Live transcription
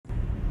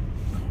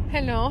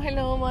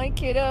Hello, my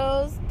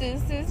kiddos.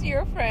 This is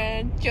your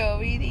friend,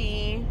 Joey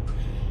D.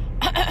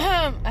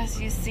 As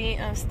you see,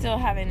 I'm still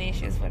having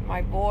issues with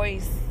my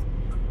voice.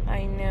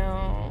 I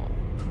know.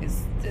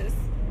 It's this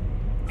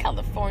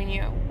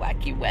California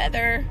wacky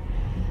weather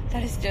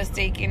that is just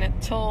taking a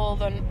toll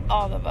on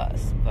all of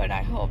us. But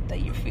I hope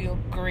that you feel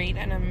great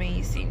and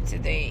amazing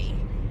today.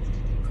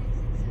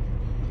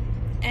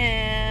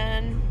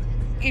 And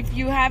if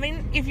you're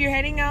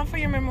heading out for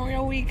your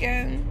Memorial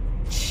Weekend,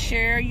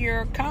 share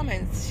your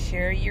comments,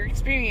 share your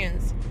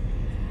experience,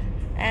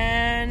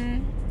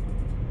 and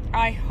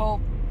I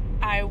hope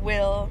I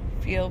will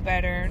feel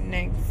better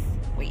next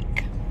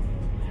week.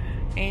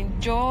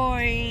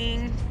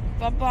 Enjoy.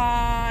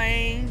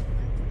 Bye-bye.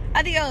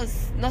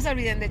 Adios. No se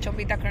olviden de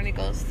Chompita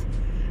Chronicles.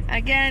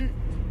 Again,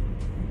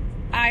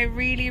 I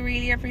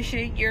really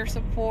appreciate your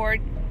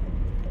support,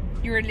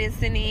 your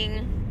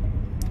listening.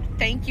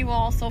 Thank you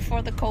also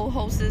for the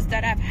co-hosts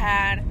that I've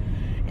had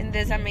in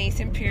this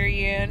amazing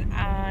period,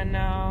 and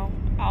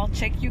I'll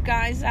check you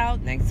guys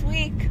out next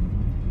week.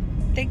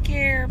 Take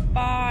care.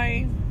 Bye.